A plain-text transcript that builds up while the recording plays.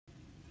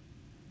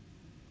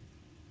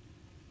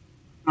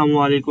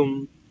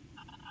Assalamualaikum.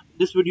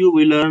 This video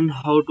we learn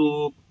how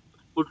to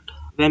put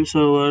wamp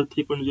server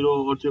 3.0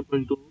 or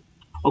 3.2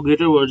 or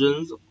greater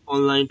versions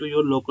online to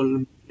your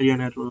local area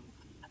network.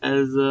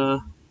 As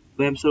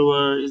wamp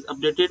server is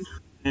updated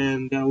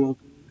and they are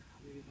working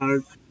very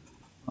hard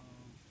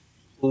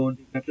for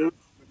the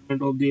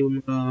betterment of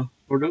the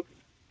product.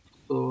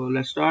 So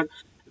let's start.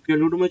 If you're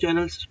new to my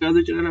channel, subscribe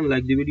the channel and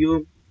like the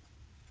video.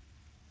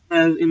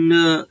 As in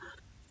the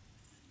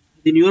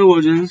newer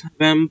versions,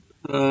 wamp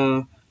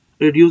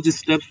reduce the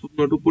steps to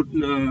put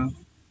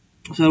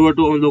server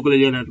to on local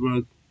area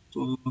network.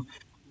 So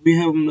we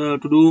have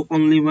to do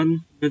only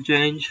one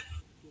change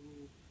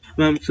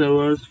wamp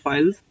servers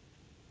files.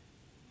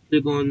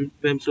 Click on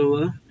wamp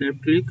server,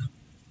 left click,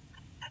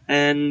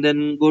 and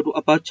then go to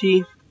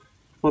Apache.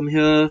 From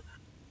here,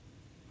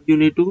 you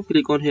need to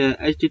click on here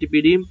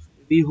httpd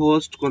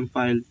vhost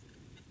confile.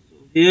 So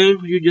here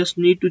you just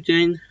need to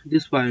change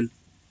this file,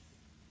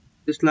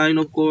 this line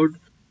of code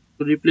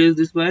to replace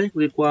this file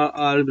require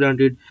are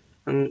granted.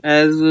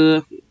 As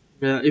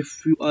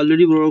if you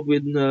already work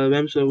with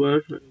web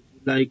server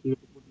like in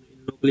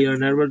locally or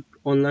network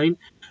online,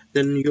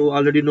 then you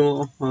already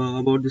know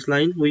about this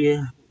line.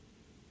 We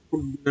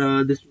put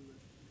this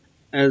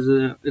as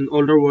in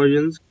older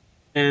versions,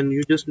 and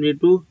you just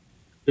need to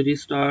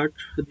restart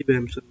the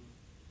web server.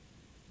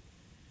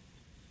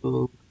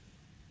 So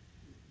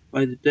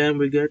by the time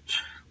we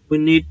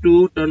need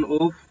to turn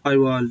off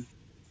firewall.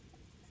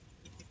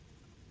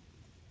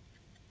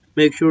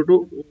 Make sure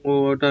to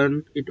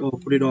turn it off,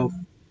 put it off.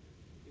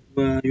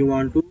 If you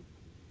want to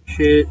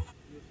share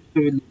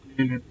with the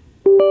internet.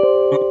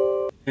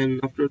 And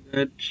after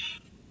that,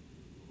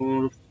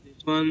 for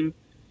this one,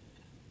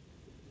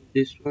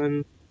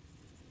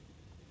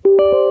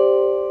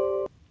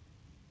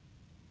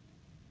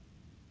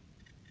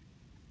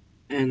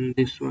 and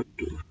this one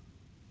too.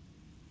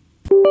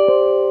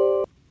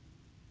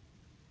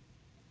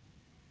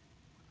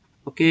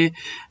 Okay,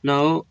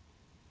 now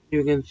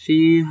you can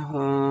see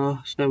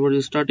server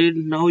is started.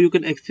 Now you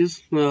can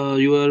access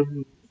your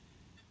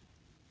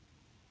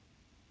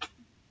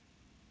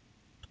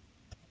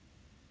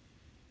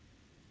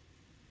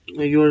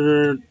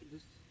computer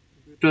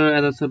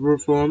as a server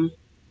from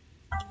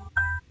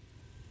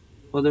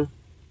other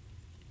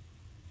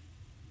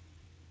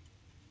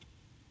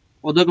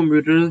other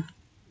computer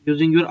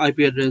using your IP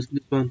address.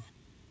 This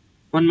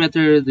one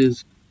method is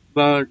this,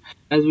 but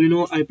as we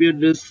know, IP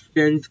address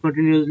changes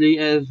continuously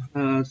as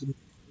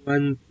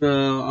when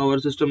our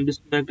system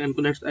disconnect and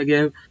connects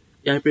again,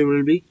 the IP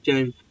will be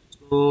changed.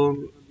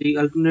 So the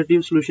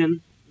alternative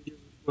solution, which is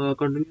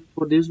continuous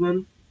for this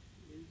one,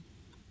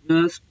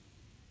 just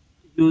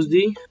use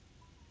the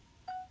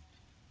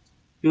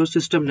your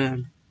system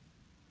name.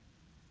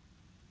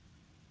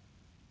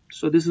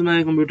 So this is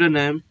my computer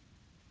name.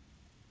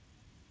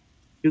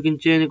 You can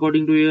change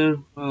according to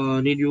your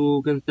need.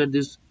 You can set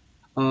this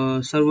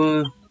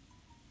server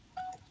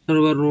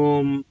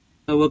room,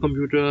 server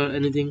computer,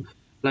 anything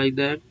like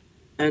that,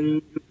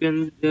 and you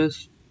can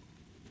just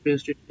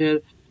paste it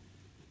here.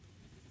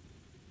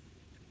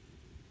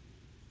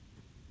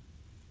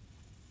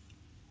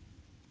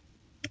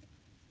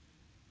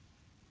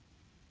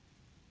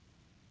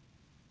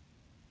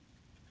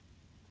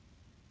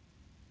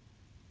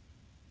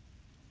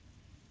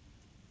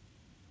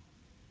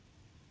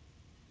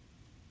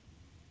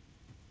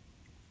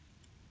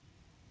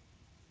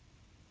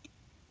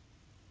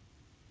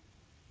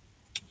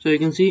 So you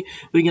can see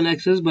we can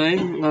access by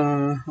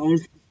our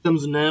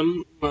system's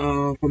name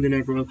from the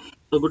network.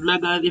 So good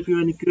luck guys. If you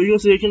have any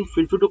curious suggestion,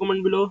 feel free to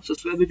comment below,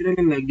 subscribe the channel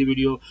and like the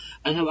video.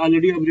 I have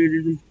already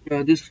updated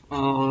this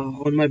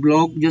on my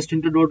blog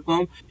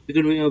justinter.com. You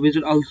can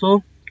visit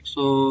also.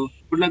 So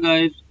good luck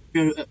guys.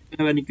 If you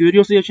have any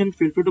curious suggestion,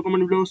 feel free to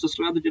comment below,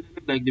 subscribe the channel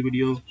and like the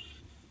video.